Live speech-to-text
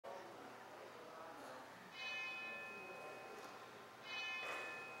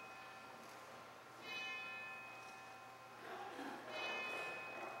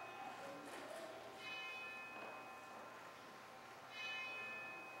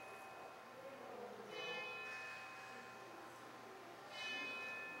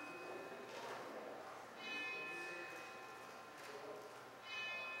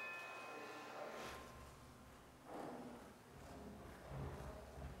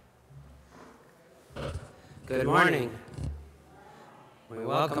Good morning. We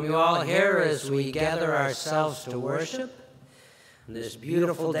welcome you all here as we gather ourselves to worship on this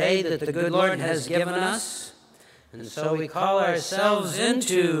beautiful day that the good Lord has given us. And so we call ourselves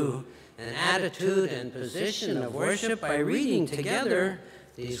into an attitude and position of worship by reading together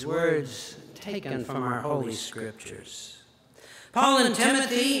these words taken from our Holy Scriptures. Paul and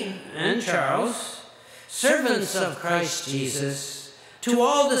Timothy and Charles, servants of Christ Jesus, to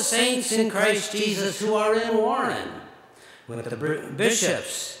all the saints in Christ Jesus who are in Warren, with the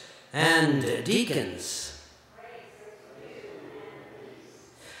bishops and deacons.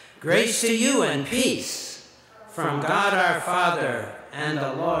 Grace to you and peace from God our Father and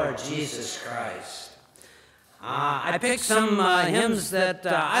the Lord Jesus Christ. I picked some hymns that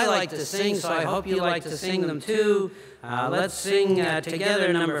I like to sing, so I hope you like to sing them too. Let's sing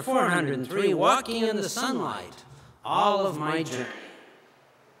together number 403, Walking in the Sunlight, All of My Journey.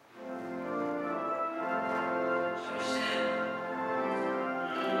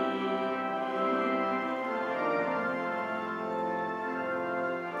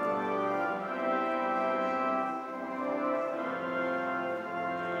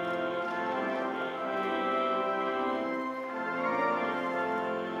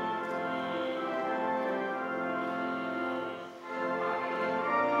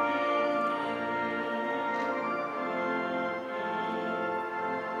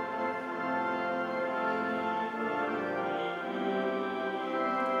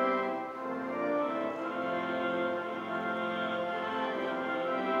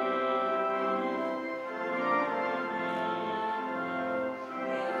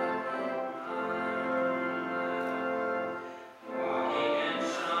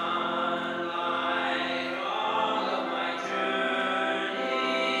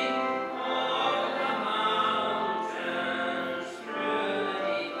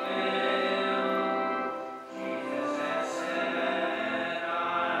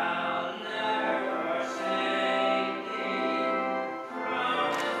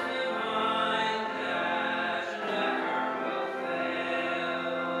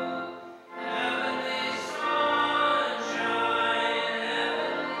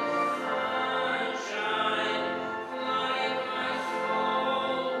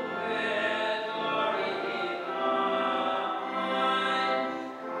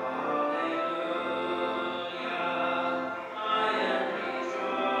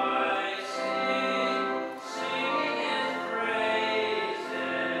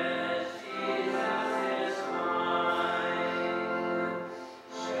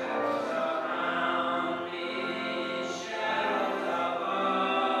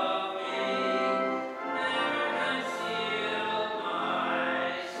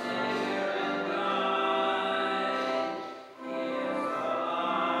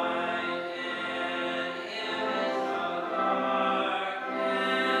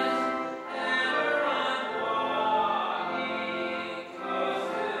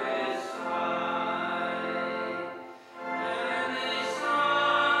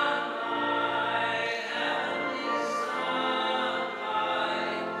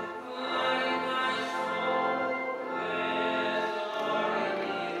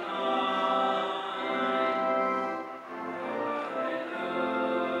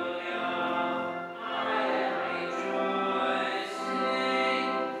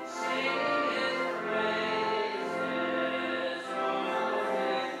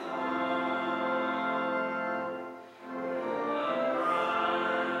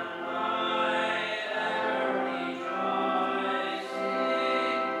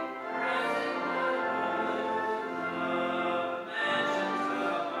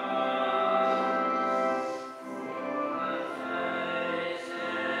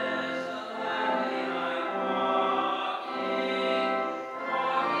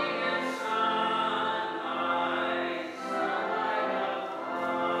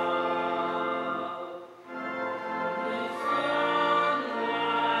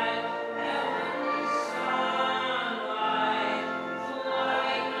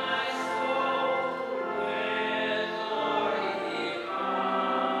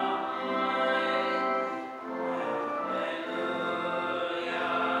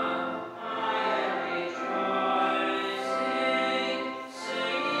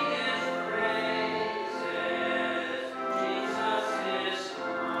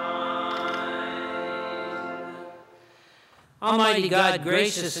 Almighty God,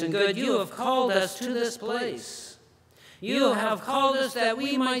 gracious and good, you have called us to this place. You have called us that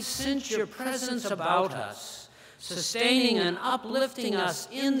we might sense your presence about us, sustaining and uplifting us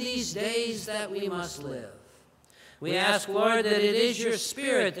in these days that we must live. We ask, Lord, that it is your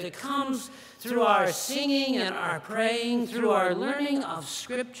Spirit that comes through our singing and our praying, through our learning of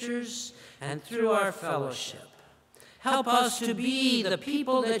Scriptures, and through our fellowship. Help us to be the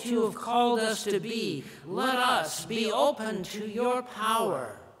people that you have called us to be. Let us be open to your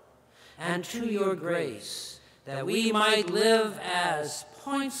power and to your grace, that we might live as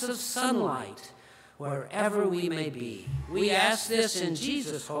points of sunlight wherever we may be. We ask this in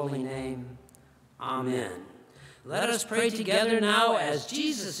Jesus' holy name. Amen. Let us pray together now as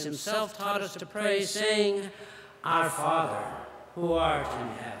Jesus himself taught us to pray, saying, Our Father, who art in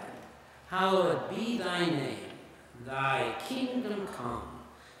heaven, hallowed be thy name. Thy kingdom come,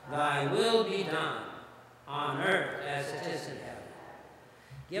 thy will be done, on earth as it is in heaven.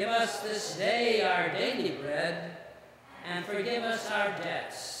 Give us this day our daily bread, and forgive us our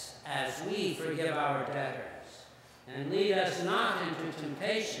debts, as we forgive our debtors. And lead us not into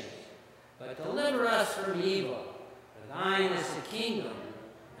temptation, but deliver us from evil. For thine is the kingdom,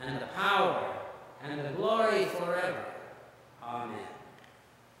 and the power, and the glory forever. Amen.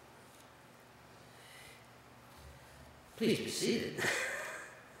 Please be seated.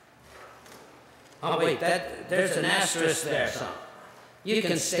 Oh, wait, there's an asterisk there, so you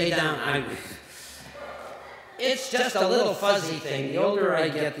can stay down. It's just a little fuzzy thing. The older I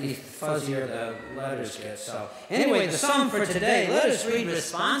get, the fuzzier the letters get. So anyway, the psalm for today, let us read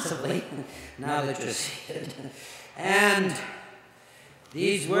responsibly, now that you're seated. And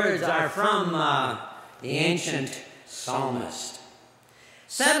these words are from the ancient psalmist.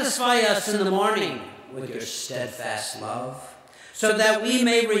 Satisfy us in the morning with your steadfast love, so that we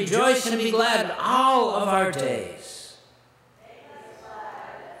may rejoice and be glad all of our days.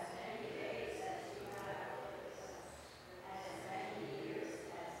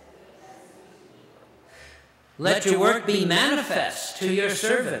 Let your work be manifest to your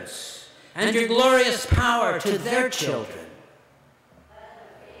servants, and your glorious power to their children.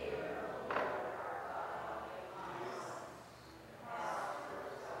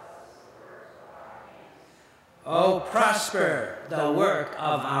 Oh, prosper the work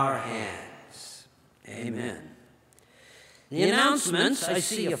of our hands. Amen. The announcements, I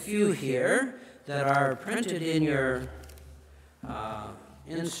see a few here that are printed in your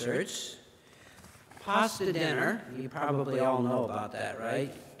inserts. Pasta dinner, you probably all know about that,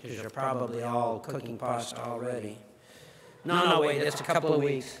 right? Because you're probably all cooking pasta already. No, wait, it's a couple of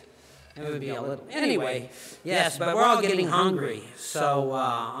weeks. It would be a little. Anyway, yes, but we're all getting hungry. So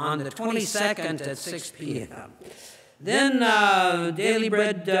on the 22nd at 6 p.m. Then Daily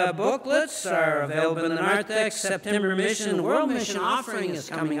Bread booklets are available in the narthex. September Mission, World Mission Offering is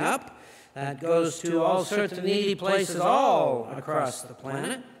coming up. That goes to all sorts of needy places all across the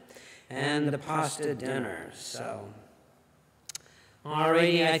planet. And the pasta dinner. So,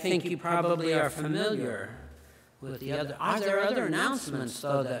 alrighty, I think you probably are familiar with the other. Are there other announcements,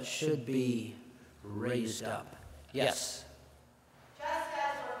 though, that should be raised up? Yes. Just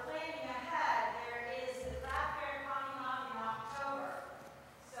as we're planning ahead, there is the craft fair coming up in October.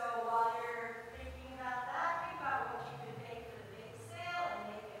 So while you're thinking about that, think about what you could pay for the big sale and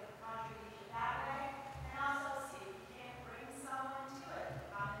make a contribution that way. And also see if you can't bring someone to it.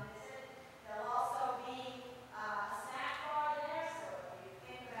 Come and visit. There'll also be a snack bar there, so if you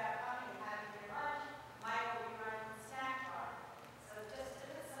think about coming and having your lunch, Michael will be running the snack bar. So just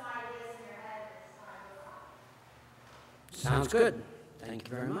to put some ideas in your head as time goes on. Sounds good. Thank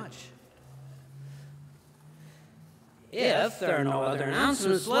you very much. If there are no other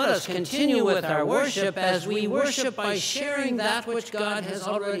announcements, let us continue with our worship as we worship by sharing that which God has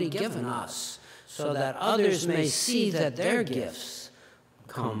already given us, so that others may see that their gifts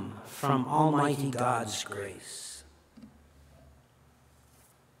come from Almighty God's grace.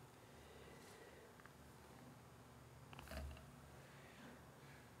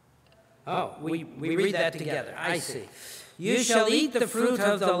 Oh, we read that together. I see. You shall eat the fruit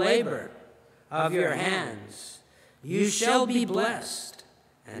of the labor of your hands. You shall be blessed,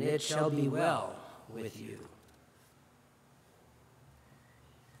 and it shall be well with you.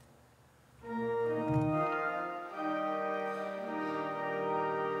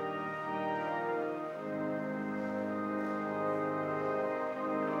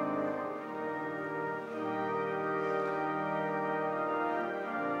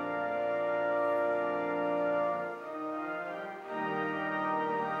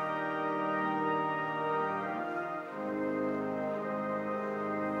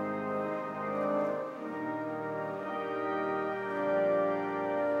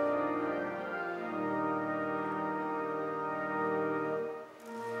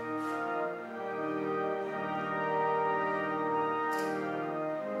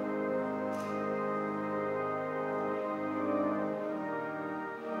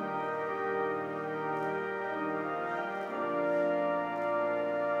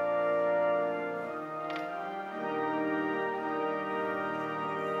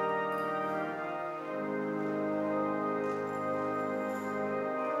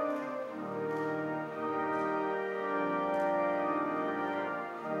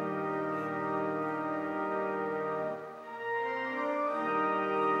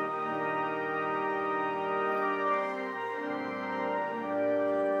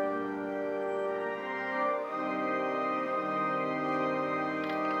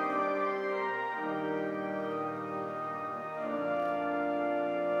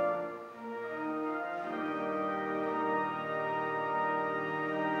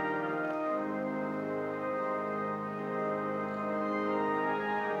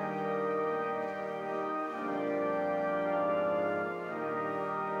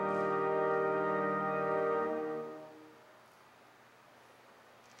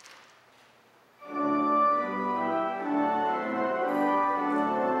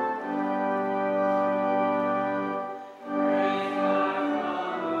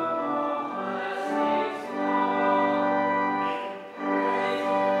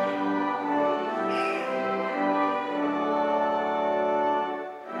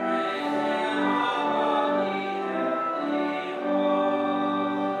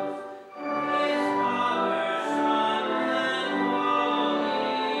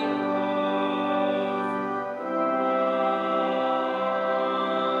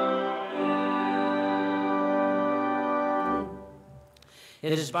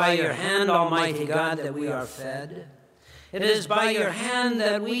 It is by your hand, Almighty God, that we are fed. It is by your hand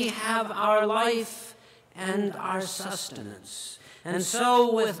that we have our life and our sustenance. And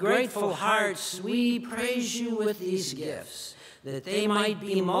so, with grateful hearts, we praise you with these gifts, that they might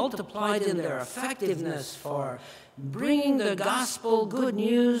be multiplied in their effectiveness for bringing the gospel good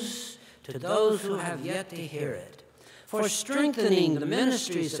news to those who have yet to hear it, for strengthening the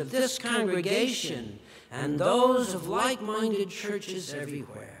ministries of this congregation and those of like-minded churches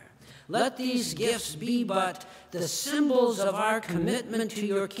everywhere. Let these gifts be but the symbols of our commitment to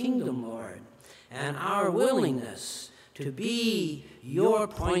your kingdom, Lord, and our willingness to be your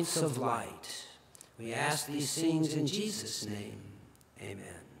points of light. We ask these things in Jesus' name. Amen.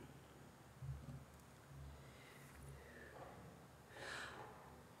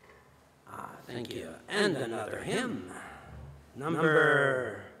 Thank you. And another hymn,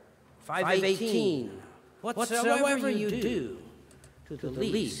 number 518. Whatsoever you do to the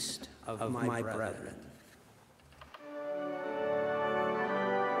least of my brethren.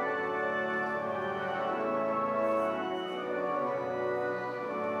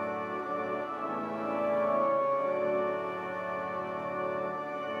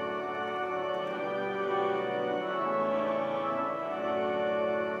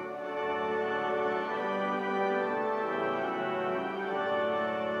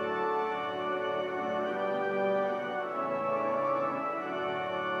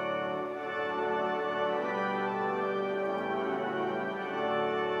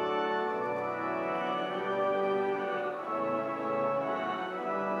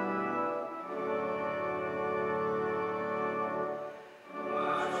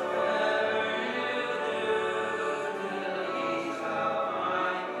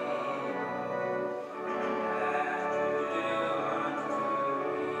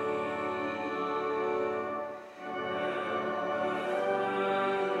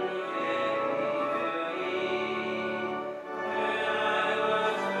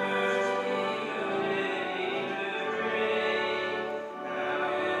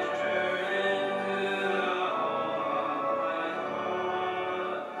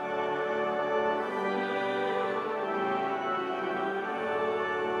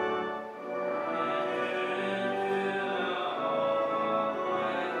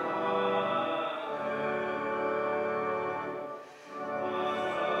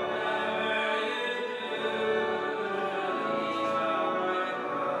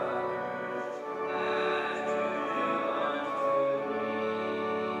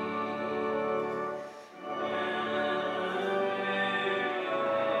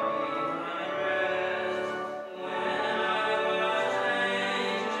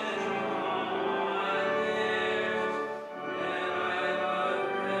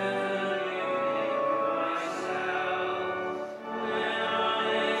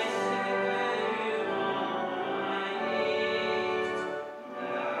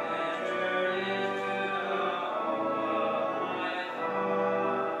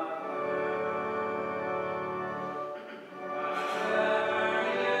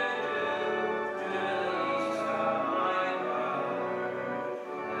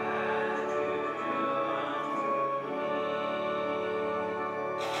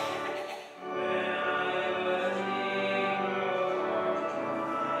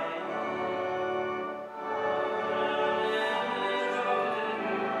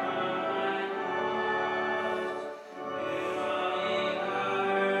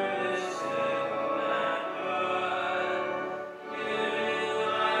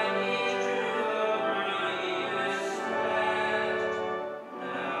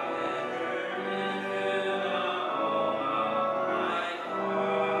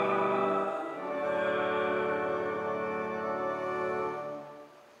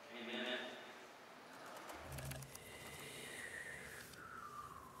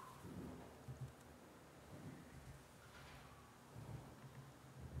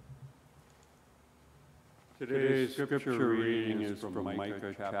 Today's scripture reading is from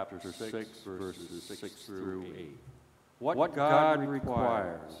Micah chapter 6, verses 6 through 8. What God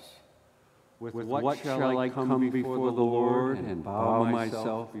requires. With what shall I come before the Lord and bow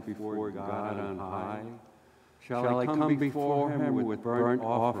myself before God on high? Shall I come before him with burnt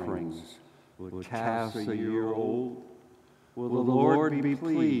offerings, with calves a year old? Will the Lord be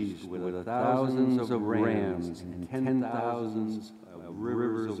pleased with thousands of rams and 10,000s of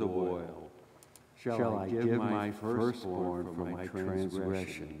rivers of oil? Shall I give my firstborn for my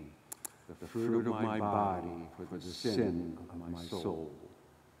transgression, the fruit of my body for the sin of my soul?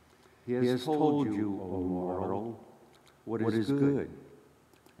 He has told you, O mortal, what is good.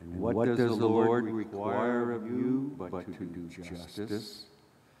 And what does the Lord require of you but to do justice,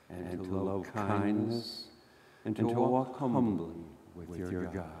 and to love kindness, and to walk humbly with your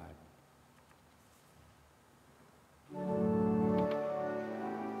God.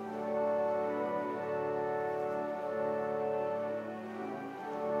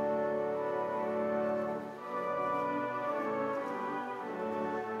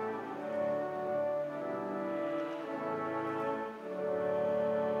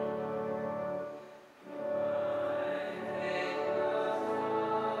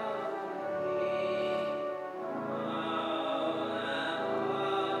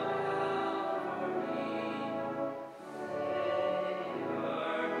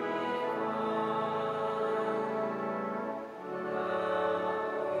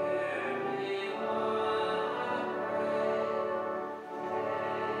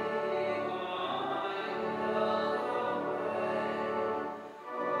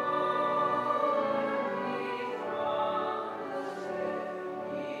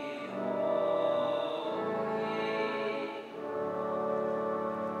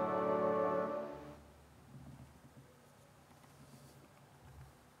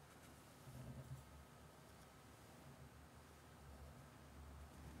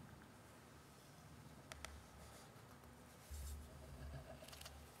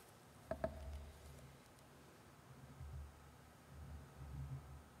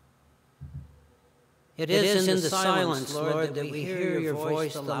 It is in the silence, Lord, that we hear your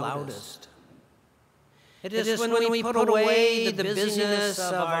voice the loudest. It is when we put away the busyness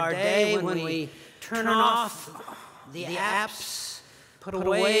of our day, when we turn off the apps, put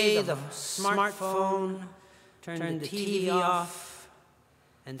away the smartphone, turn the TV off,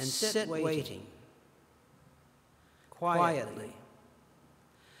 and sit waiting, quietly,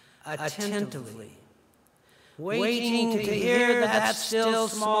 attentively, waiting to hear that still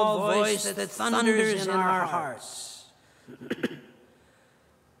small voice that thunders in our hearts.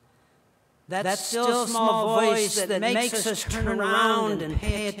 That still small voice that makes us turn around and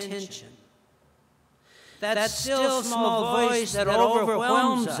pay attention. That still small voice that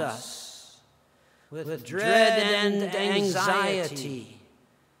overwhelms us with dread and anxiety,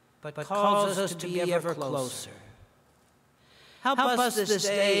 but calls us to be ever closer. Help us this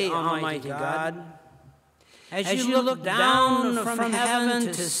day, Almighty God, as you look down from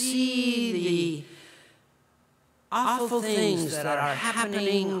heaven to see the awful things that are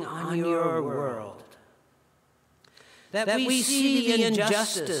happening on your world. That we see the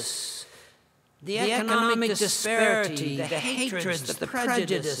injustice, the economic disparity, the hatreds, the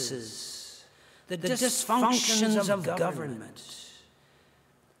prejudices, the dysfunctions of government.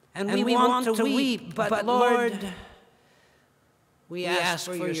 And we want to weep, but Lord, we ask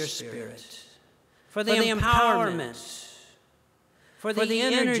for your Spirit, for the empowerment, for the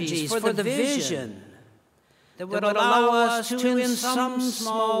energies, for the vision that would allow us to, in some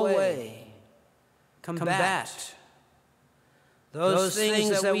small way, combat those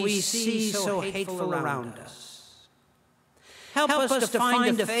things that we see so hateful around us. Help us to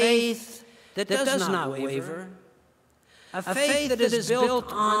find a faith that does not waver, a faith that is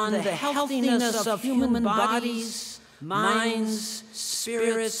built on the healthiness of human bodies, minds,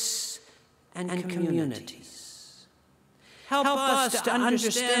 spirits, and communities. Help us to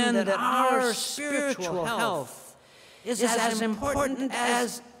understand that our spiritual health is as important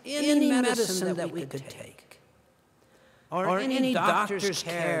as any medicine that we could take, or any doctor's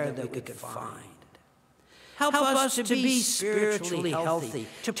care that we could find. Help us to be spiritually healthy,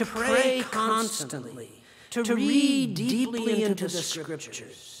 to pray constantly, to read deeply into the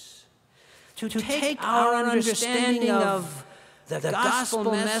Scriptures, to take our understanding of the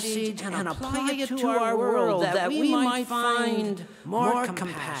gospel message and apply it to our world, that we might find more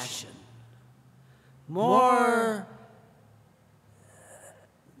compassion, more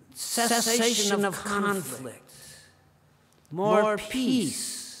cessation of conflict, more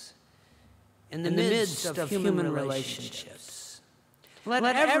peace in the midst of human relationships. Let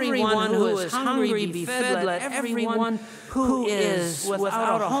everyone who is hungry be fed. Let everyone who is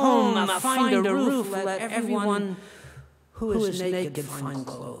without a home find a roof. Let everyone who is naked find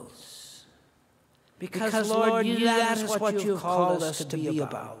clothes. Because, Lord, that is what you have called us to be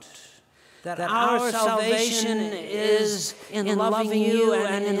about. That our salvation is in loving you,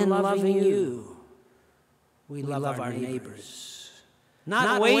 and in loving you, we love our neighbors.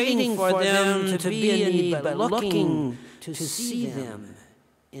 Not waiting for them to be in need, but looking to see them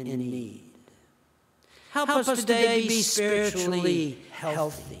in need. Help us today be spiritually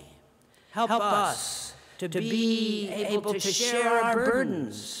healthy. Help us to be able to share our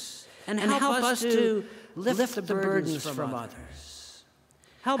burdens, and help us to lift the burdens from others.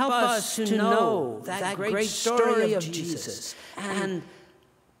 Help us to know that great story of Jesus and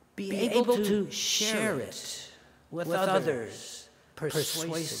be able to share it with others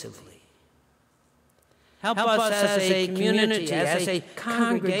persuasively. Help us as a community, as a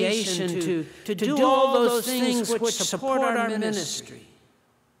congregation to do all those things which support our ministry,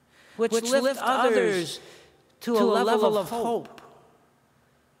 which lift others to a level of hope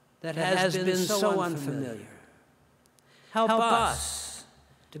that has been so unfamiliar. Help us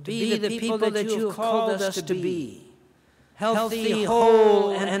to be the people that you have called us to be, healthy,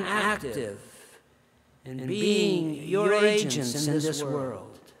 whole, and active in being your agents in this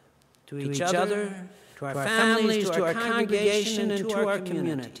world, to each other, to our families, to our congregation, and to our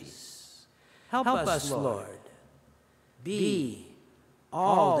communities. Help us, Lord, be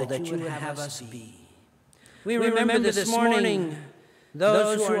all that you would have us be. We remember this morning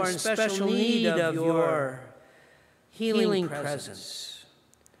those who are in special need of your healing presence.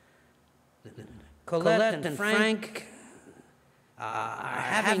 Colette and Frank are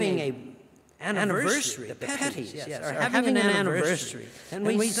having an anniversary. The Pettys, yes, are having an anniversary. And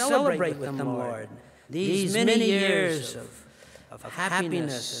we celebrate with them, Lord, these many years of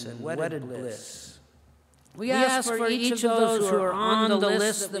happiness and wedded bliss. We ask for each of those who are on the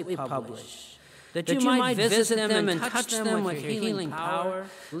list that we publish, that you might visit them and touch them with your healing power,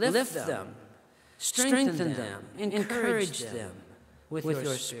 lift them, strengthen them, encourage them with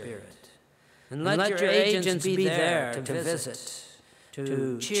your Spirit. And let your agents be there to visit,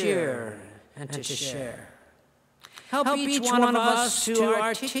 to cheer, and to share. Help each one of us to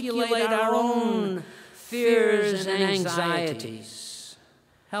articulate our own fears and anxieties.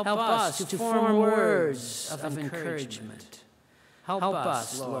 Help us to form words of encouragement. Help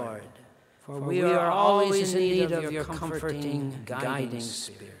us, Lord, for we are always in need of your comforting, guiding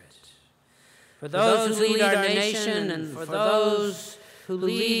Spirit. For those who lead our nation and for those who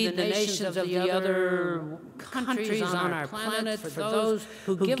lead the nations of the other countries on our planet, for those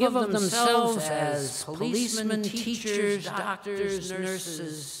who give of themselves as policemen, teachers, doctors,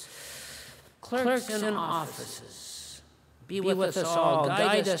 nurses, clerks in offices. Be with us all.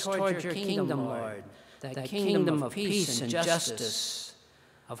 Guide us toward your kingdom, Lord, that kingdom of peace and justice,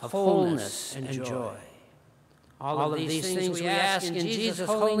 of wholeness and joy. All of these things we ask in Jesus'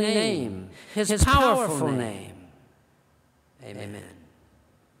 holy name, his powerful name. Amen.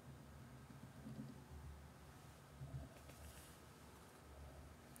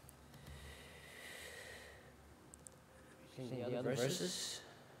 Sing the other verses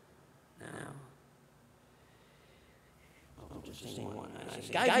now. Just sing one.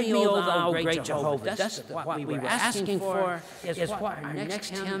 Guide me, O thou great Jehovah. That's what we were asking for, is what our next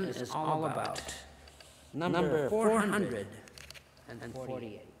hymn is all about. Number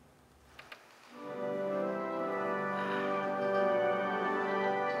 448.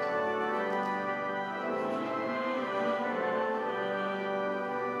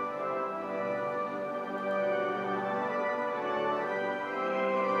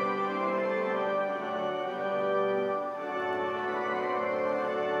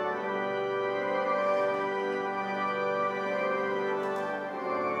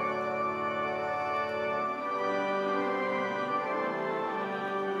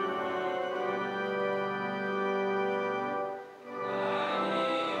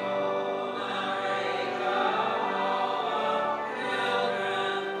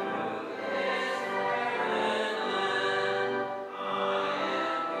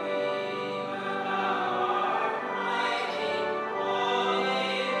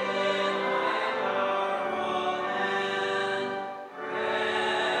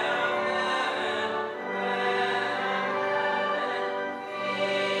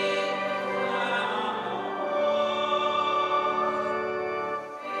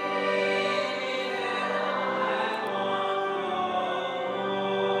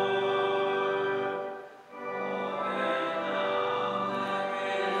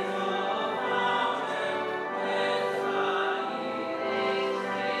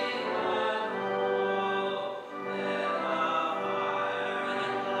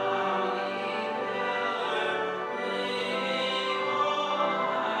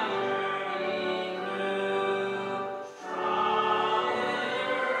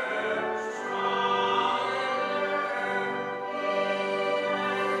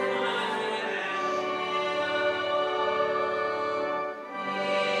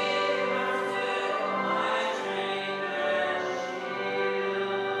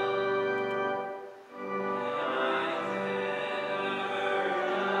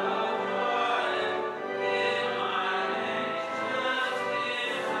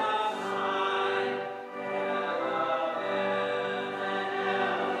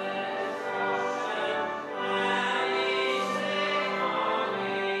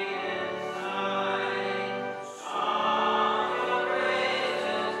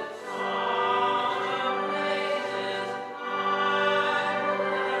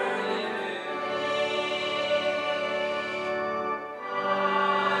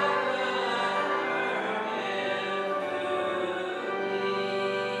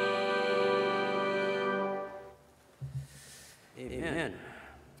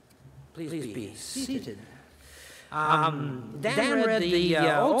 Please be seated. Dan read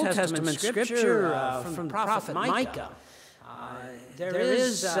the Old Testament scripture from the prophet Micah. There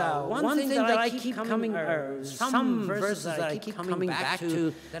is one thing that I keep coming, or some verses that I keep coming back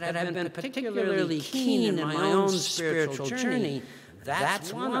to that have been particularly keen in my own spiritual journey.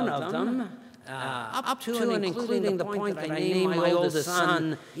 That's one of them, up to and including the point that I named my oldest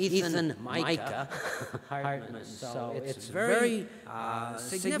son, Ethan Micah Hartman. So it's very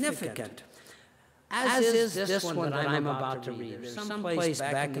significant. As is this one that I'm about to read. There's some place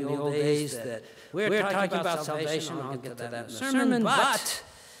back in the old days that we're talking about salvation. I'll get to that in the sermon. But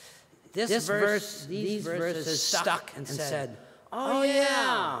these verses stuck and said, oh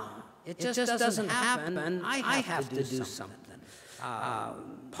yeah, it just doesn't happen. I have to do something.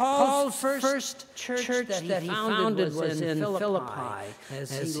 Paul's first church that he founded was in Philippi.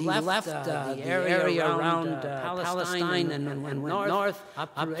 As he left the area around Palestine and went north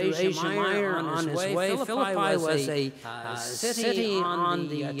up to Asia Minor on his way. Philippi was a city on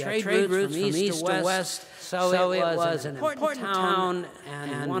the trade route from east to west. So it was an important town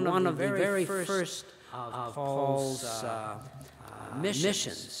and one of the very first of Paul's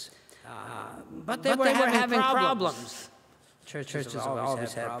missions. But they were having problems. Churches have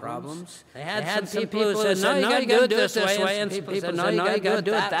always had problems. They had some people who said, no, you got to do it this way, and some people said, no, you got to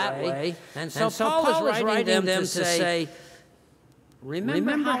do it that way. And so Paul was writing them to say,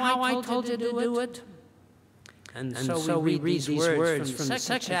 remember how I told you to do it? And so we read these words from the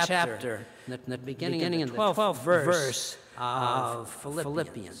second chapter, the beginning in the 12th verse of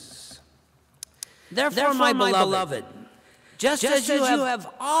Philippians. Therefore, my beloved, just as you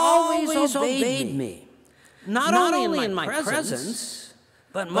have always obeyed me, not only in my presence,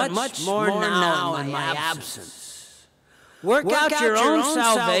 but much more now in my absence. Work out your own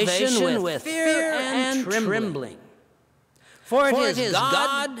salvation with fear and trembling. For it is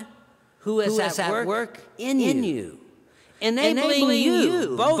God who is at work in you, enabling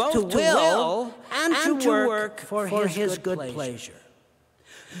you both to will and to work for his good pleasure.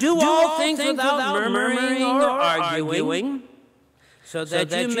 Do all things without murmuring or arguing, so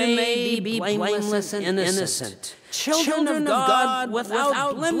that you may be blameless and innocent, children of God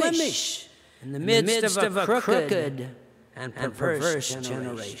without blemish, in the midst of a crooked and perverse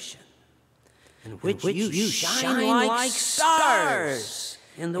generation, in which you shine like stars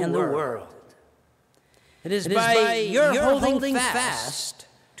in the world. It is by your holding fast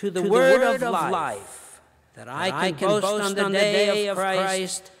to the word of life that I can boast on the day of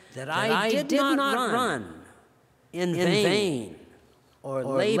Christ that I did not run in vain, or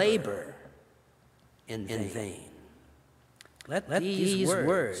labor in vain. Let these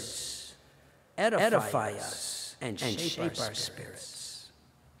words edify us and shape our spirits.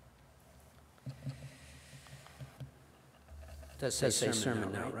 Does say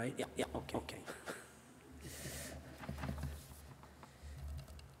sermon now, right? Yeah, okay.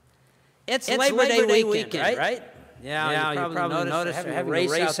 It's Labor Day weekend, right? Yeah, you probably noticed they're having a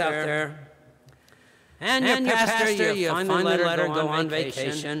race out there. And your pastor, you finally let her go on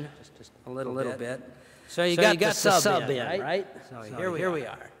vacation, just a little bit. So you got the sub in, right? So here we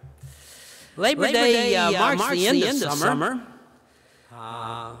are. Labor Day marks the end of summer.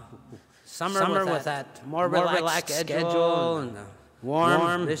 Summer with that more relaxed schedule and the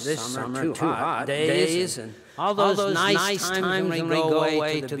warm, this summer, too hot days, and all those nice times when we go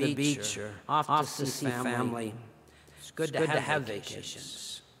away to the beach or off to see family. It's good to have vacations.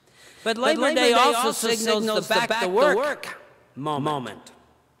 But Labor Day also signals the back to work moment,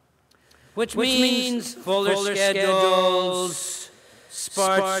 which means fuller schedules,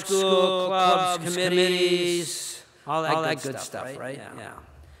 sports school, clubs, committees, all that good stuff, right? Yeah.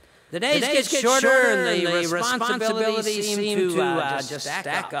 The days get shorter and the responsibilities seem to just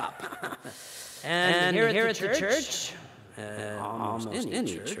stack up. And here at the church, almost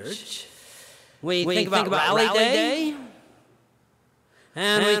any church, we think about Rally Day.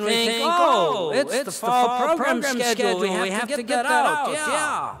 And we think, oh, it's the fall program schedule. We have to get that out.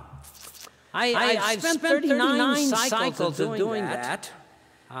 Yeah. I've spent 39 cycles of doing that.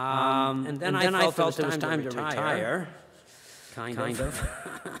 And then I felt it was time to retire. Kind of.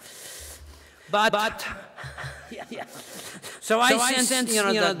 But yeah. So I sense,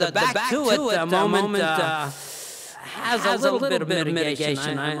 the back to it moment has a little bit of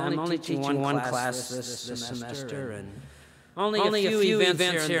mitigation. I'm only teaching one class this semester, and only a few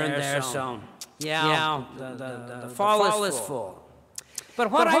events here and there, so yeah, the fall is full. But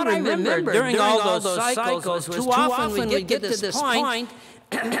what I remember during all those cycles was too often we'd get to this point,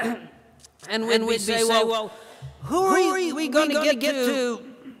 and we'd say, well, who are we going to get to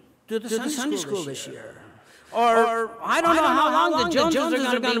the Sunday school this year? Or I don't know how long the Joneses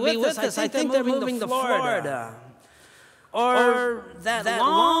are going to be with us. I think they're moving to Florida. Or that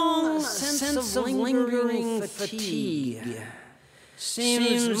long sense of lingering fatigue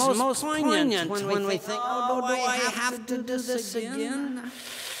seems most poignant when we think, oh, do I have to do this again?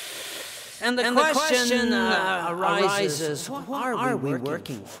 And the question arises, what are we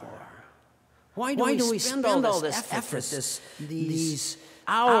working for? Why do we spend all this effort, these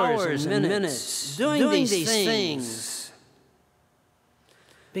hours and minutes doing these things?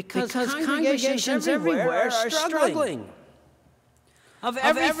 Because congregations everywhere are struggling. Of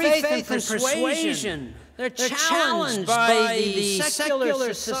every faith and persuasion, they're challenged by the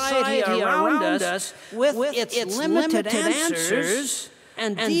secular society around us with its limited answers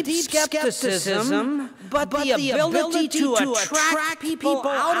and deep skepticism, but the ability to attract people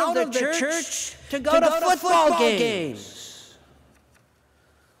out of the church to go to football games.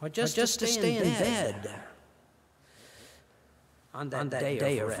 Or just to stay in bed on that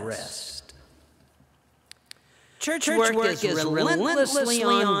day of rest. Church work is relentlessly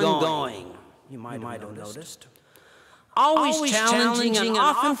ongoing. You might have noticed. Always challenging and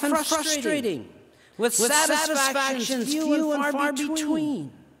often frustrating, with satisfactions few and far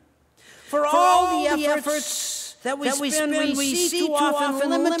between. For all the efforts that we spend, we see too often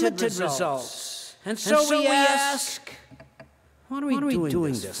limited results. And so we ask, what are we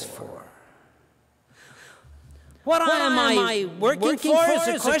doing this for? What am I working for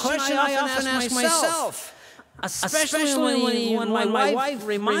is a question I often ask myself. Especially when my wife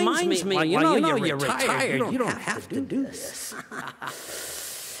reminds me, well, you know you're retired. You don't have to do this.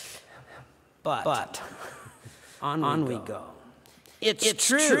 But on we go. It's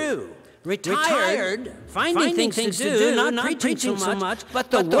true. Retired, finding things to do, not preaching so much, but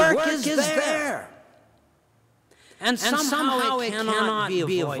the work is there. And somehow it cannot be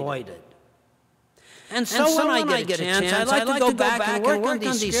avoided. And so when I get a chance, I'd like to go back and work on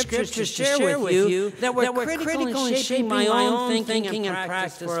these scriptures to share with you that were critical in shaping my own thinking and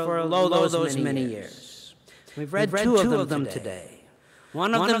practice for those many years. We've read two of them today.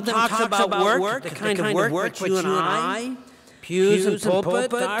 One of them talks about work, the kind of work which you and I, pews and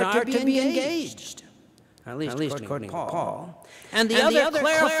pulpit, are to be engaged, at least according to Paul. And the other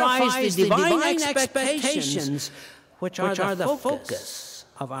clarifies the divine expectations which are the focus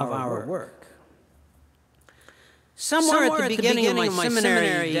of our work. Somewhere at the beginning of my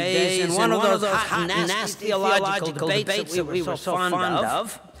seminary days, in one of those hot, nasty theological debates that we were so fond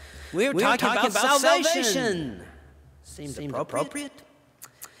of, we were talking about salvation. Seems appropriate.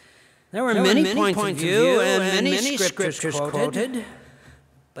 There were many points of view and many scriptures quoted,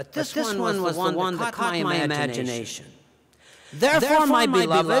 but this one was the one that caught my imagination. Therefore, my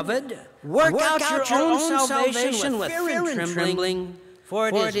beloved, work out your own salvation with fear and trembling, for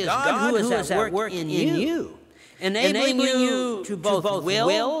it is God who is at work in you, enabling you to both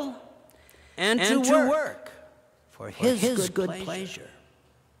will and to work for His good pleasure.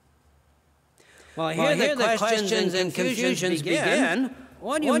 Well, here the questions and confusions begin.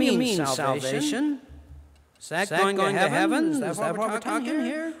 What do you mean salvation? Is that going to heaven? Is that what we're talking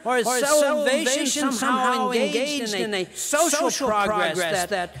here? Or is salvation somehow engaged in a social progress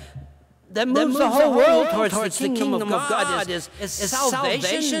that moves the whole world towards the kingdom of God? Is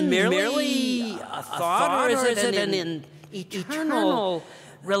salvation merely a thought, or is it an eternal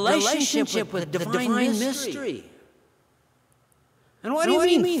relationship with divine mystery? And what do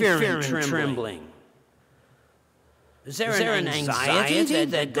you mean fear and trembling? Is there an anxiety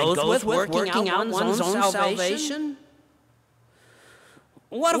that goes with working out one's own salvation?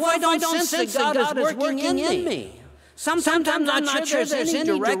 What if I don't sense that God is working in me? Sometimes I'm not sure there's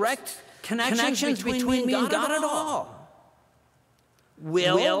any direct connections between me and God at all.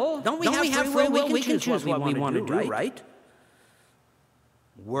 Will? Don't we have free will? We can choose what we want to do, right?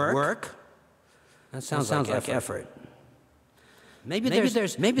 Work? That sounds like effort. Maybe there's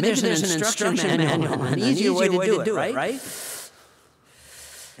an instruction manual, an easier way to do it, right?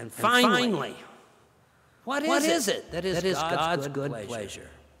 And finally, what is it that is God's good pleasure?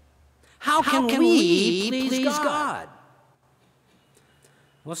 How can we please God?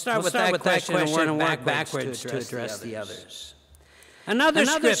 We'll start with that question and work backwards to address the others.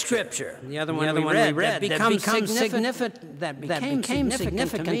 Another scripture, the other one we read, that became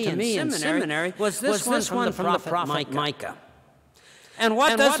significant to me in seminary was this one from the prophet Micah. And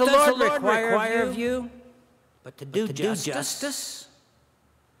what does the Lord require of you? But to do justice,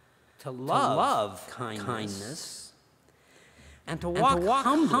 to love kindness, and to walk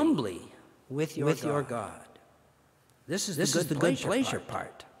humbly with your God. This is the good pleasure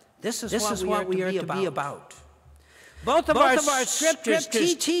part. This is what we are to be about. Both of our scriptures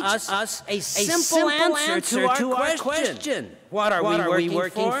teach us a simple answer to our question. What are we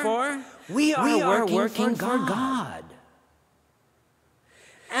working for? We are working for God.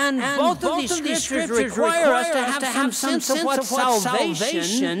 And both of these scriptures require us to have some sense of what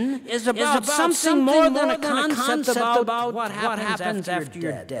salvation is about, something more than a concept about what happens after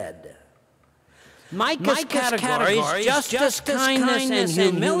you're dead. Micah's categories, justice, kindness, and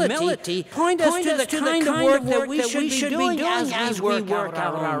humility, point us to the kind of work that we should be doing as we work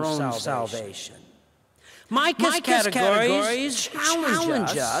out our own salvation. Micah's categories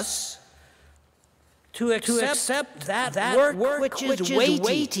challenge us to accept that work which is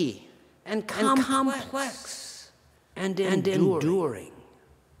weighty and complex and enduring.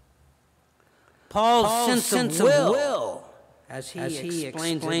 Paul's sense of will, as he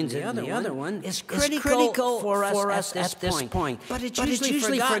explains it in the other one, is critical for us at this point. But it's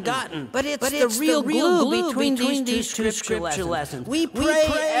usually forgotten. But it's the real glue between these two scripture lessons. We pray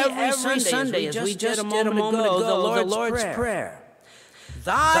every Sunday, as we just did a moment ago, the Lord's Prayer.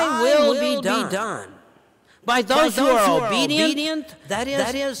 Thy will be done. By those who are obedient, that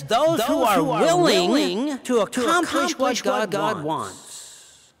is, those who are willing to accomplish what God wants.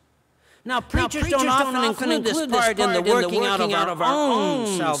 Now, preachers don't often include this part in the working out of our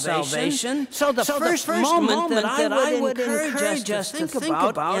own salvation. So the first moment that I would encourage us to think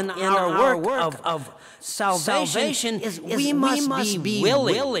about in our work of salvation is we must be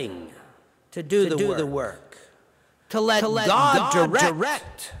willing to do the work, to let God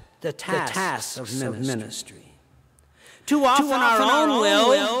direct the tasks of ministry. Too often our own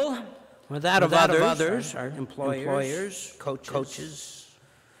will, or that of others, our employers, coaches,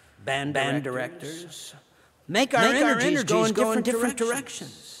 band directors, make our energies go in different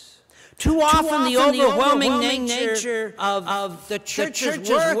directions. Too often the overwhelming nature of the church's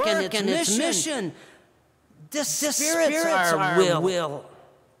work and its mission dispirits our will,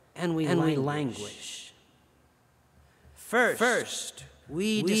 and we languish. First,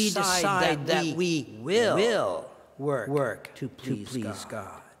 we decide that we will work to please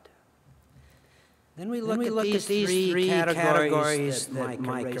God. Then we look at these three categories that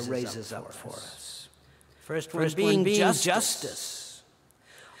Micah raises up for us. First one being justice.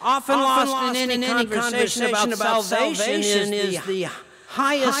 Often lost in any conversation about salvation is the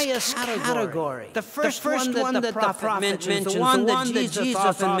highest category. The first one that the prophet mentions, the one that Jesus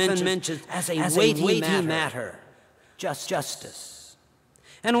often mentions as a weighty matter, justice.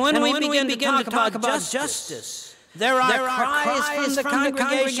 And when we begin to talk about justice, there are cries from the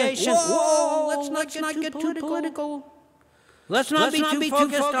congregation, whoa, let's not get too political. Let's not be too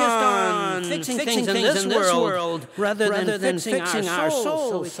focused on fixing things in this world rather than fixing our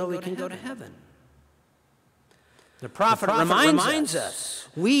souls so we can go to heaven. The prophet reminds us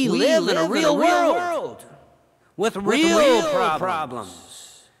we live in a real world with real problems.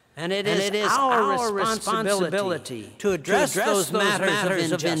 And it is our responsibility to address those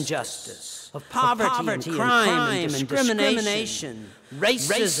matters of injustice, of poverty and crime and discrimination,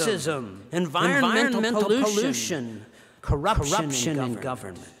 racism, environmental pollution, corruption in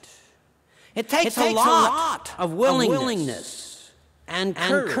government. It takes a lot of willingness and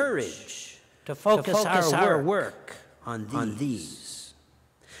courage to focus our work on these.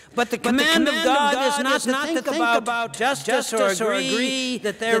 But the command of God is not to think about justice or agree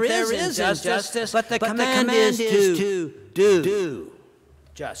that there is injustice, but the command is to do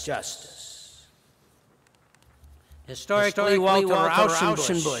justice. Historically, Walter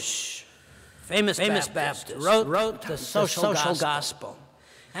Rauschenbusch, famous Baptist, wrote the social gospel.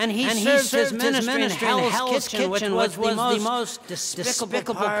 And he served his ministry in Hell's Kitchen, which was the most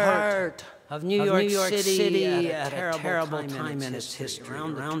despicable part of New York City at a terrible time in its history,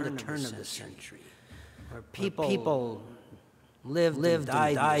 around the turn of the century, where people lived and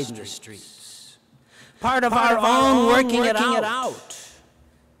died in the streets. Part of our own working it out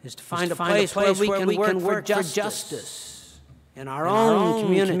is to find a place where we can work for justice in our own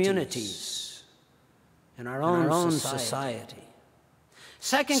communities, in our own society.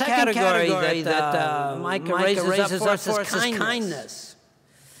 Second category that Micah raises up for us is kindness.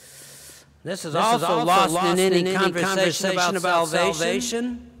 This is also lost in any conversation about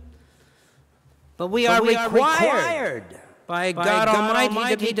salvation. But we are required by God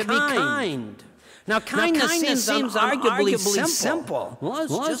Almighty to be kind. Now, kindness seems arguably simple. Well,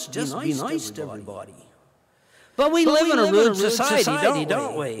 let's just be nice to everybody. But we live in a rude society,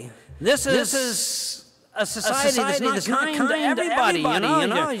 don't we? This is a society that's not kind to everybody, you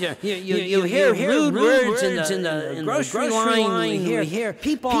know. You hear rude words in the grocery line. We hear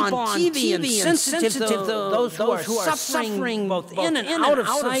people on TV insensitive to those who are suffering both in and out of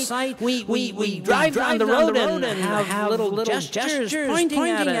sight. We drive down the road and have little gestures pointing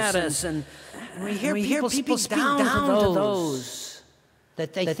at us, and we hear people speak down to those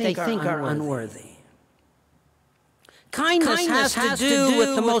that they think are unworthy. Kindness has to do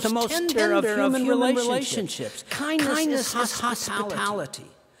with the most tender of human relationships. Kindness is hospitality.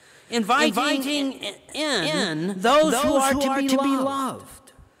 Inviting in those who are to be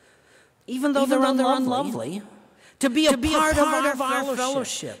loved, even though they're unlovely, to be a part of our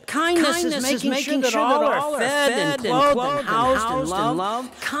fellowship. Kindness is making sure that all are fed and clothed and housed and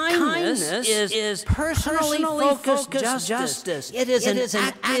loved. Kindness is personally focused justice. It is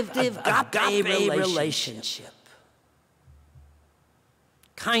an active agape relationship.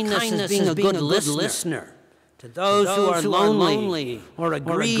 Kindness is being a good listener to those who are lonely or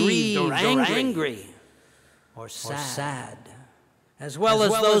aggrieved or angry or sad, as well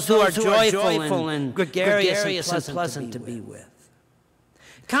as those who are joyful and gregarious and pleasant to be with.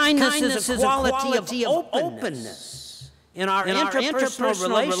 Kindness is a quality of openness in our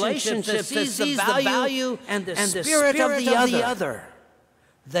interpersonal relationships that sees the value and the spirit of the other,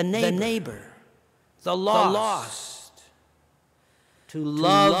 the neighbor, the lost. To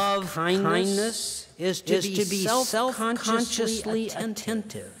love kindness is to be self-consciously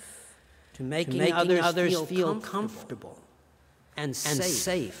attentive to making others feel comfortable and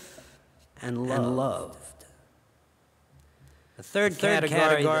safe and loved. The third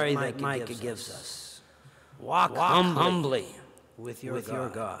category that Micah gives us: walk humbly with your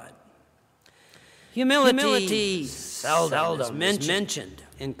God. Humility seldom is mentioned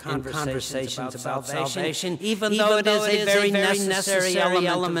in conversations about salvation, even though it is a very necessary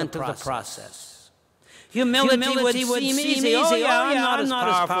element of the process. Humility would seem easy. Oh, yeah, I'm not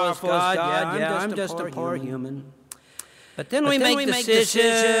as powerful as God. I'm just a poor human. But then we make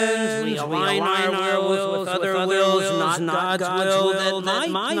decisions, we align our wills with other wills, not God's will, that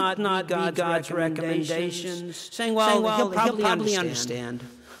might not be God's recommendations, saying, well, he'll probably understand.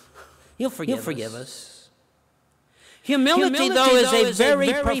 He'll forgive us. Humility, though, is a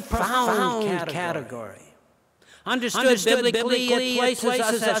very profound category. Understood biblically, it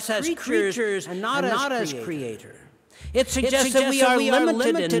places us as creatures and not as creator. It suggests that we are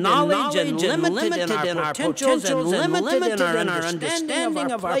limited in knowledge and limited in our potentials and limited in our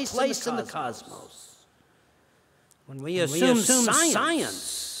understanding of our place in the cosmos. When we assume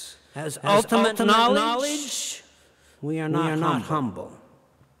science as ultimate knowledge, we are not humble,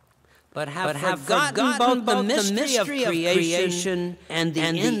 but have forgotten both the mystery of creation and the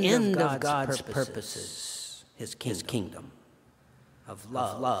end of God's purposes, His kingdom of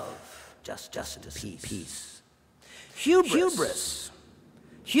love, justice, and peace. Hubris,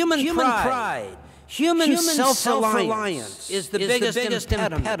 human pride, human self-reliance is the biggest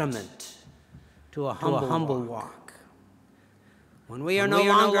impediment to a humble walk. When we are no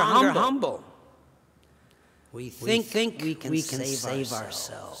longer humble, we think we can save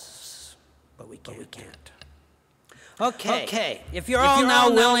ourselves, but we can't. Okay, if you're all now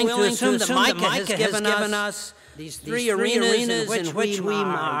willing to assume that Micah has given us these three arenas in which we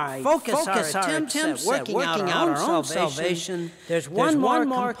might focus our attempts at working out our own salvation, there's one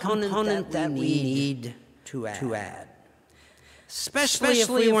more component that we need to add. Especially if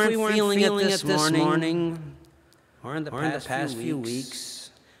we weren't feeling it this morning or in the past few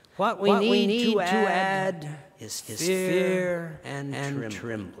weeks. What we need to add is fear and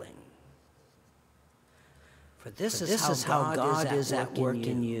trembling. For this is how God is at work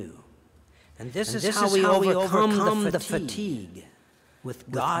in you. And this is how we overcome the fatigue with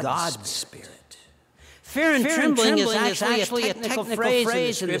God's Spirit. Fear and trembling is actually a technical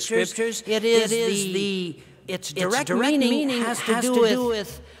phrase in the Scriptures. Its direct meaning has to do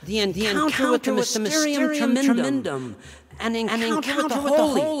with the encounter with the mysterium tremendum, an encounter with the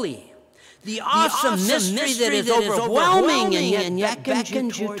holy, the awesome mystery that is overwhelming and yet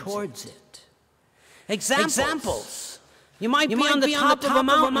beckons you towards it. Examples. You might be on the top of a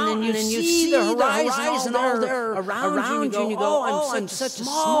mountain and you see the horizon all there around you and you go, I'm such a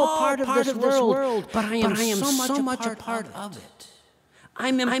small part of this world, but I am so much a part of it.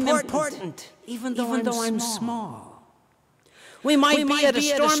 I'm important, even though I'm small. We might be at a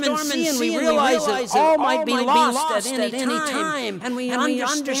storm and sea and we realize that all might be lost at any time, and we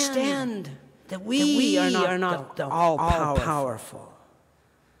understand that we are not all-powerful.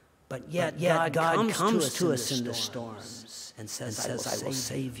 But yet God comes to us in the storms and says, I will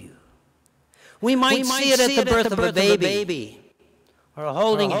save you. We might see it at the birth of a baby, or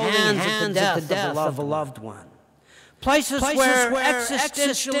holding hands at the death of a loved one. Places where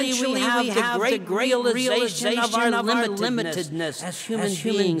existentially we have the great realization of our limitedness as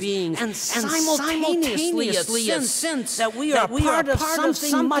human beings, and simultaneously a sense that we are part of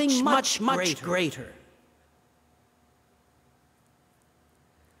something much greater.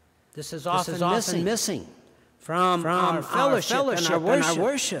 This is often missing from our fellowship and our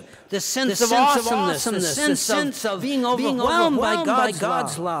worship. The sense of awesomeness, the sense of being overwhelmed by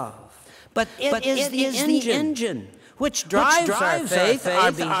God's love. But it is the engine which drives our faith,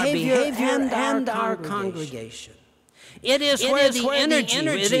 our behavior, and our congregation. It is where the energy,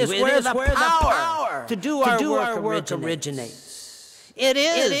 it is where the power to do our work originates. It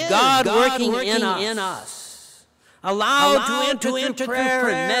is God working in us, allowed to enter through prayer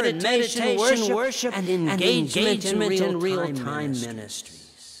and meditation, worship, and engagement in real-time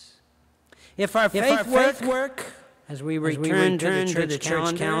ministries. If our faith work, as we return to the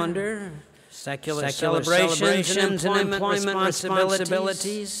church calendar, secular celebrations and employment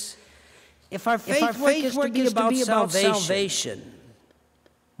responsibilities. If our faith work is to be about salvation,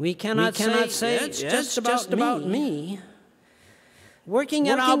 we cannot say it's just about me. Working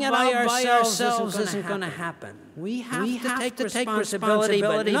it out by ourselves isn't going to happen. We have to take responsibility,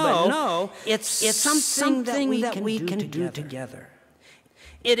 but no, it's something that we can do together.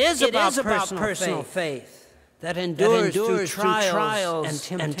 It is about personal faith that endures through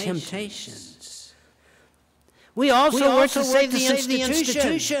trials and temptations. We also work to save the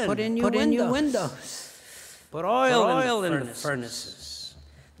institution. Put in new windows. Put oil in the furnaces.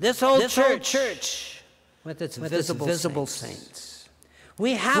 This old church with its visible saints.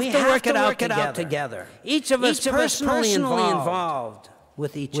 We have to work it out together. Each of us personally involved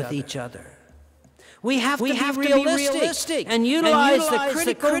with each other. We have to be realistic and utilize the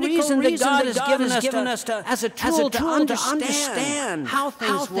critical reason that God has given us as a tool to understand how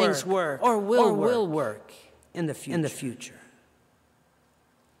things work or will work in the future.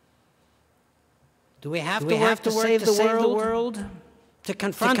 Do we have to work to save the world? To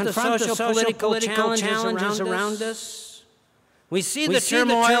confront the social political challenges around us? We see the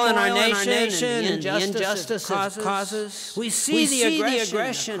turmoil in our nation and the injustice it causes. We see the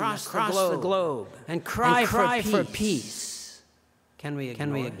aggression across the globe and cry for peace. Can we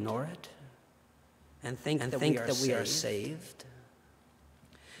ignore it and think that we are saved?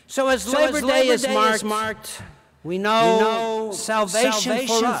 So as Labor Day is marked, we know salvation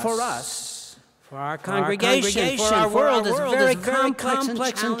for us, for our congregation, for our world is a very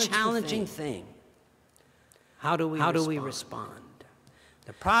complex and challenging thing. How do we respond?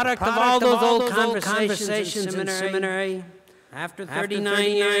 The product of all those old conversations in seminary, after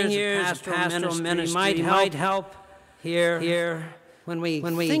 39 years of pastoral ministry, might help here when we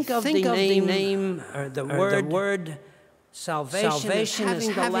think of the name or the word salvation is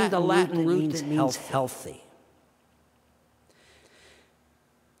having the Latin root that means healthy.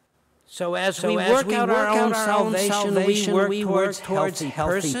 So as we work out our own salvation, we work towards healthy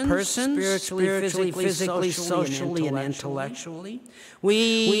person, spiritually, physically, socially, and intellectually.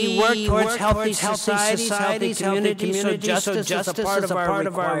 We work towards healthy societies, healthy communities, so justice is a part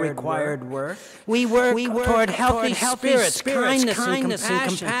of our required work. We work toward healthy spirits, kindness and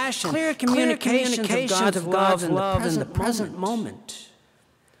compassion, clear communications of God's love in the present moment.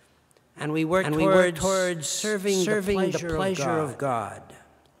 And we work towards serving the pleasure of God.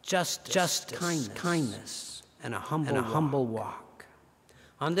 Just kindness and a humble walk.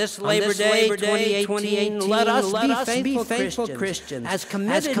 On this Labor Day 2018, let us be faithful Christians, as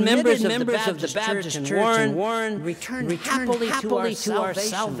committed members of the Baptist Church and Warren, return happily to our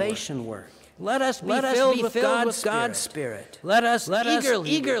salvation work. Let us be filled with God's Spirit. Let us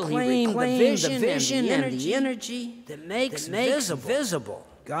eagerly reclaim the vision and the energy that makes visible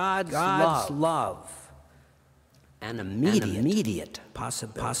God's love. An immediate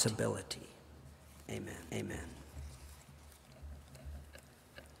possibility. Amen.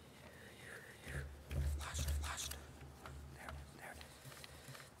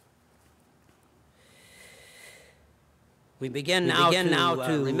 We begin now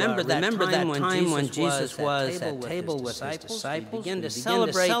to remember that time when Jesus was at table with his disciples. We begin to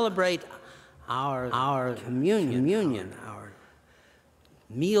celebrate our communion, our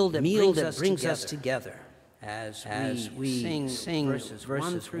meal that brings us together. As we sing verses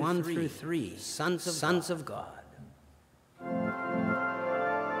 1 through 3, Sons of God.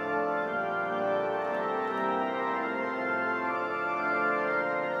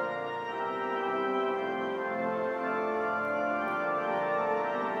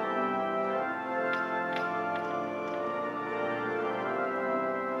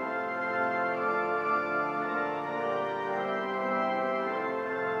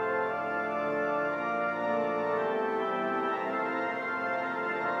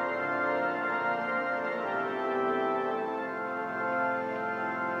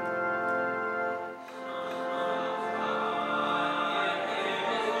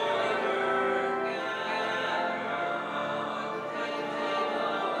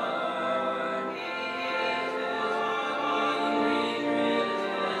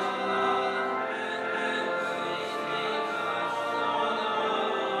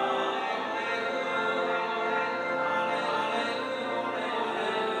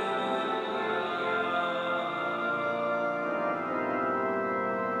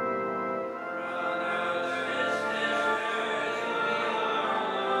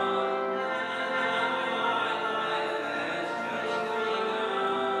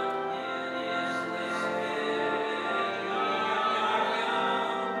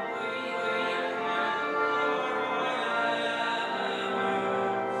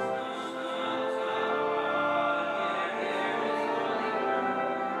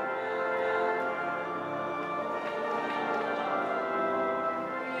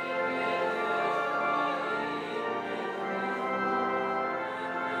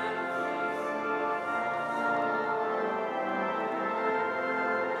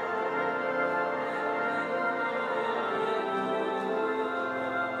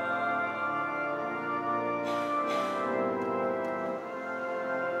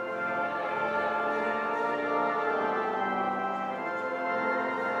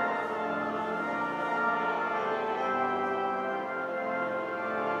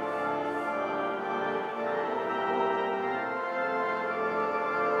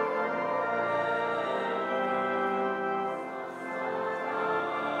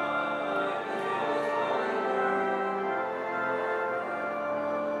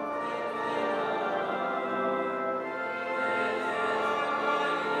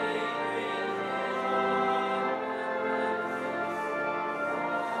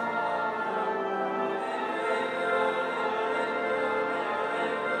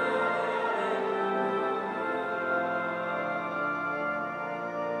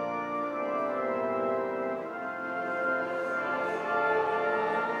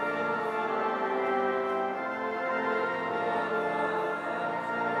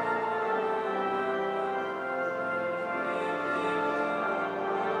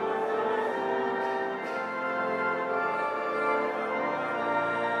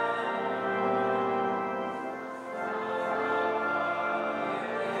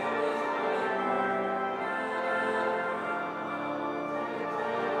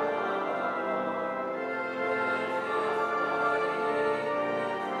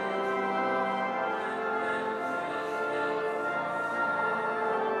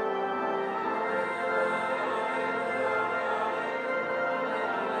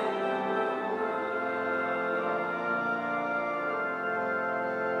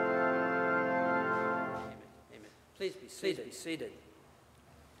 Please be seated.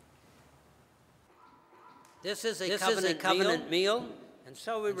 This is a covenant meal. And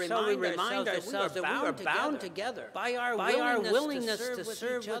so we remind ourselves that we are bound together by our willingness to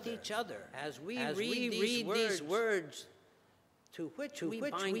serve with each other as we read these words to which we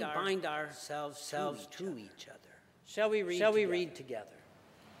bind ourselves to each other. Shall we read together?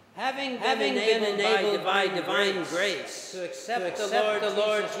 Having been enabled by divine grace to accept the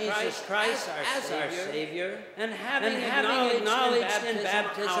Lord Jesus Christ as our Savior, and having acknowledged in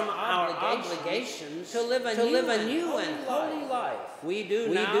baptism our obligations to live a new and holy life, we do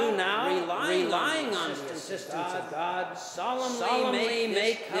now, relying on the assistance of God, solemnly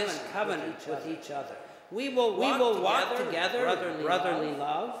make this covenant with each other. We will walk together in brotherly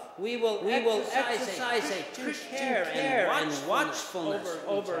love. We will exercise a Christian care and watchfulness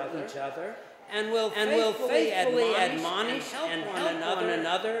over each other, and will faithfully admonish and help one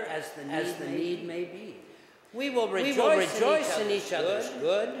another as the need may be. We will rejoice in each other's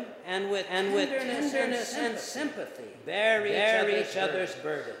good, and with tenderness and sympathy bear each other's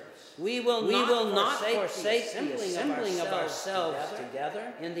burdens. We will not forsake the assembling of ourselves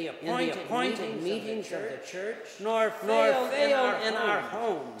together in the appointed meetings of the church, nor fail in our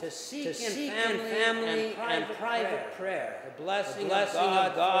home to seek in family and private prayer the blessing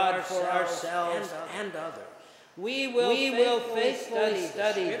of God for ourselves and others. We will faithfully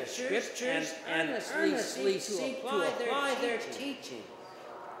study the Scriptures and earnestly seek to apply their teaching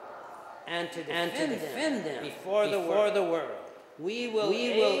and to defend them before the world. We will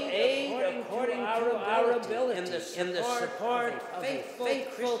aid according to our ability in the support of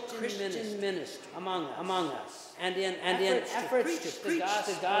faithful Christian ministry among us, and in efforts to preach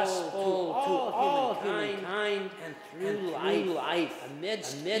the gospel to all humankind and through life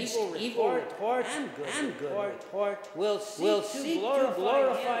amidst evil report and good report. We'll seek to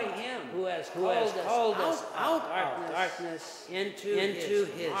glorify Him who has called us out of darkness into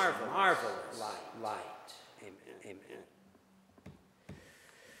His marvelous light. Amen.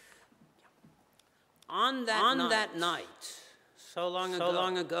 On that night, so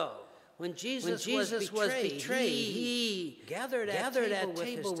long ago, when Jesus was betrayed, he gathered at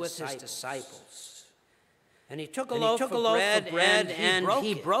table with his disciples. And he took a loaf of bread and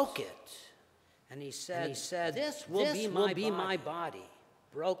he broke it. And he said, "This will be my body,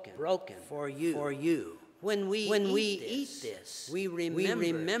 broken for you. When we eat this, we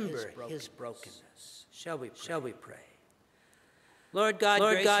remember his brokenness." Shall we pray? Lord God,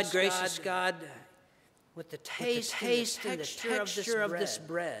 gracious God, with the taste and the texture of this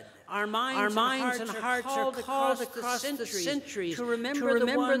bread, our minds and hearts are called across the centuries to remember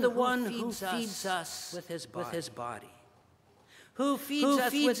the one who feeds us with his body, who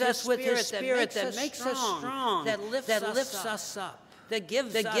feeds us with his spirit that makes us strong, that lifts us up, that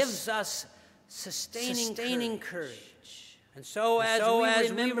gives us sustaining courage. And so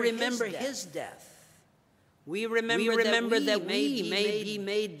as we remember his death, we remember that we may be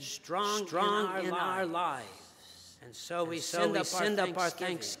made strong in our lives. And so we send up our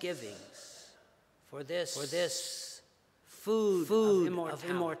thanksgivings for this food of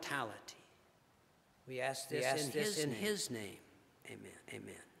immortality. We ask this in his name.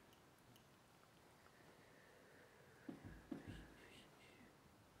 Amen.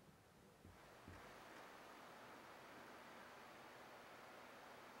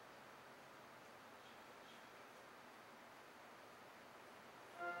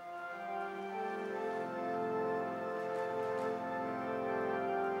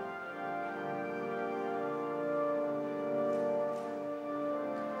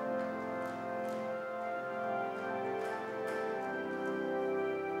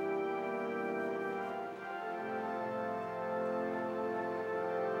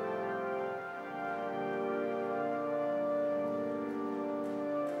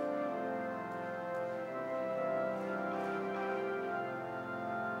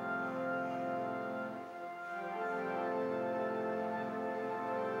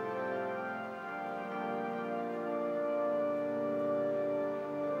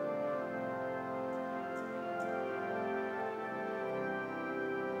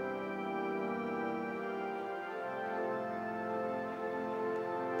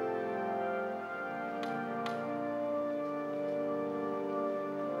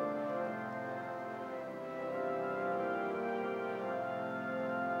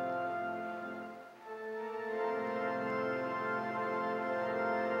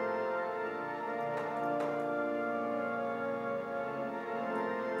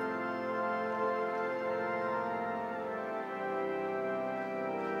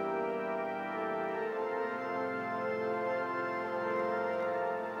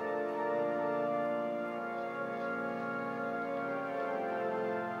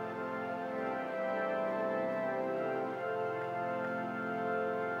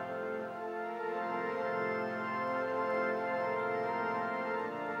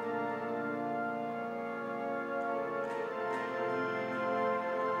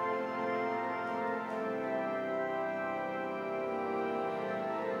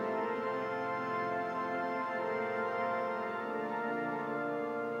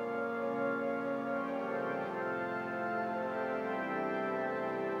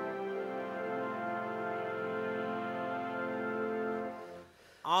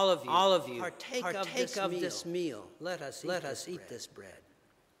 all of you, partake of this meal. Let us eat this bread.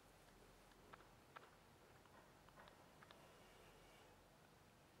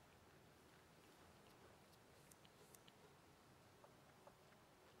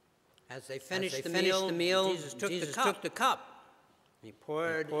 As they finished the meal, Jesus took the cup. He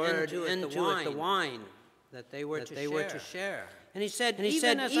poured into it the wine that they were to share. And he said,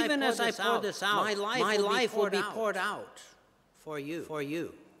 even as I pour this out, my life will be poured out for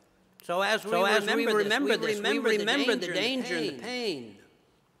you. So as we remember the danger and the pain,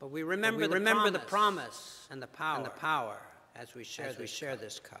 but we remember the promise and the power as we share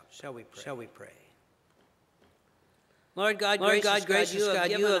this cup. Shall we pray? Lord God, gracious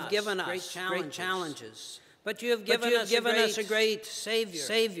God, you have given us great challenges. But you have given us a great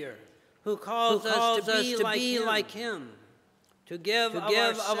Savior who calls us to be like Him, to give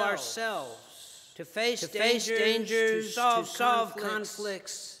of ourselves, to face dangers, to solve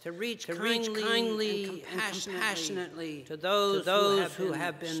conflicts, to reach kindly and compassionately to those who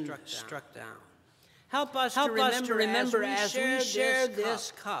have been struck down. Help us to remember as we share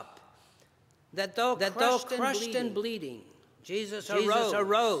this cup, that though crushed and bleeding, Jesus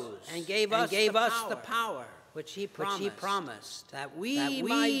arose and gave us the power which he promised that we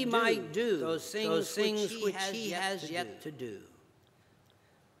might do those things which he has yet to do.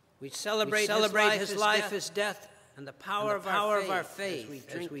 We celebrate his life, his death, and the power of our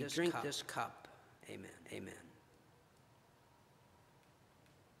faith as we drink this cup. Amen. Amen.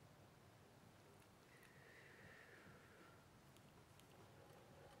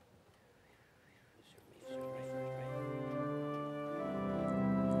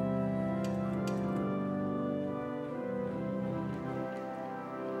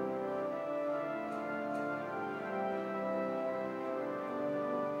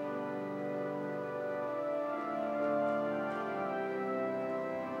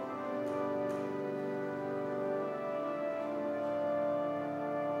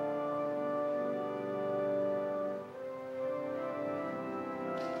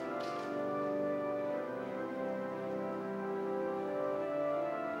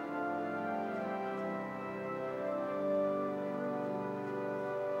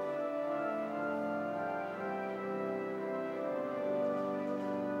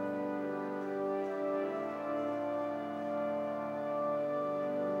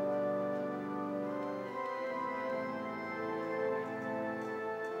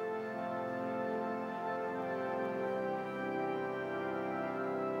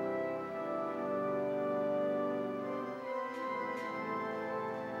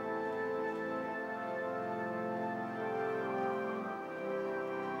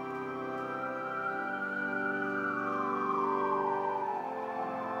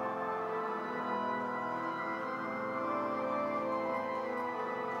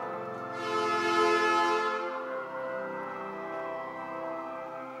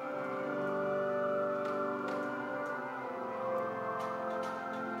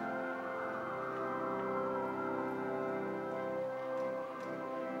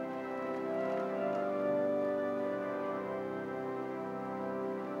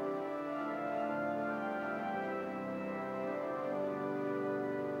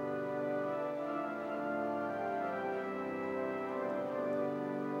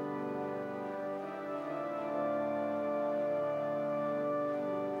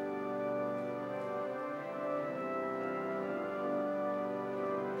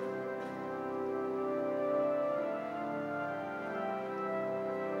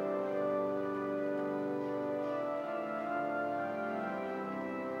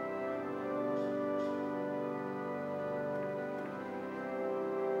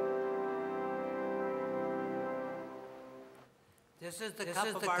 This is the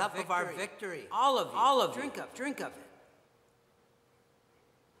cup of our victory. All of you. Drink of it.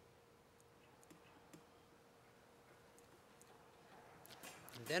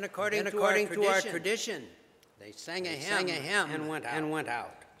 And then according to our tradition, they sang a hymn and went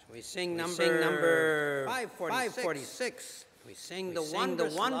out. So we sing number 546. We sing the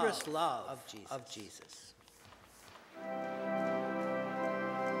wondrous love of Jesus.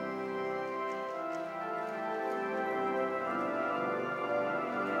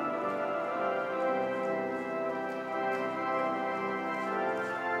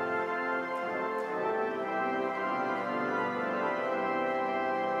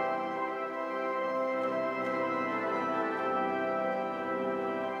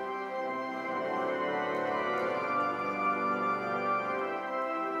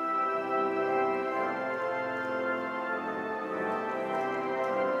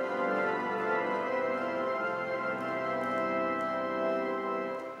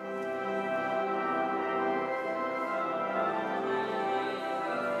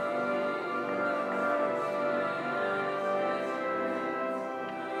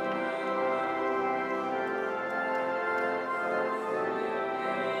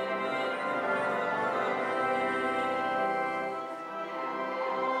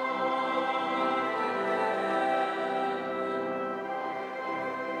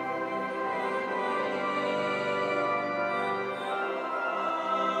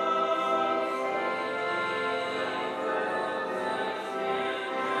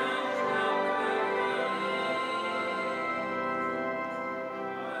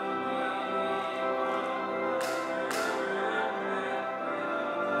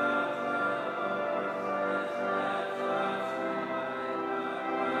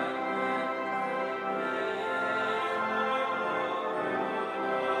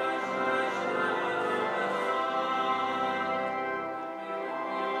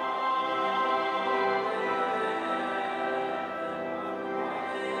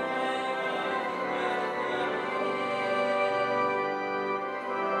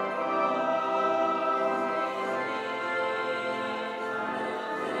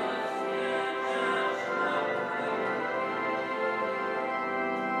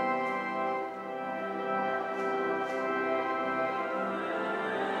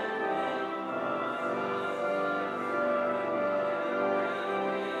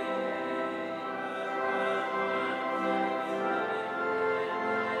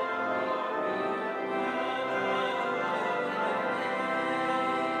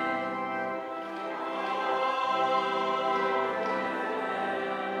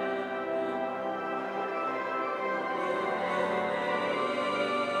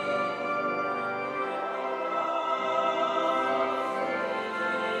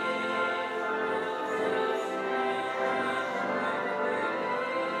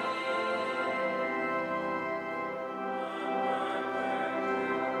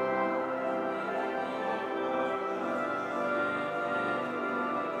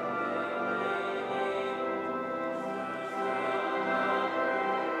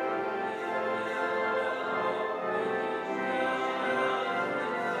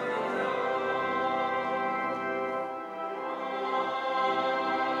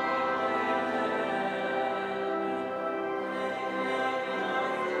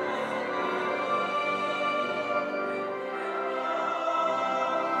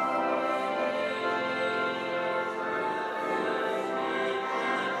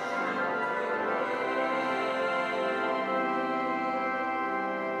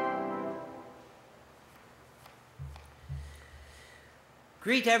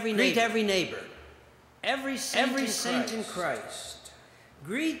 Greet every neighbor. Every saint in Christ.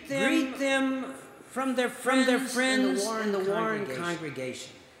 Greet them from their friends in the Warren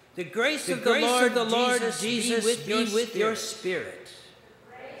congregation. The grace of the Lord Jesus be with your spirit.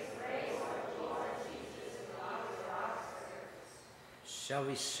 Shall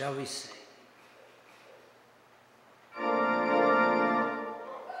we say?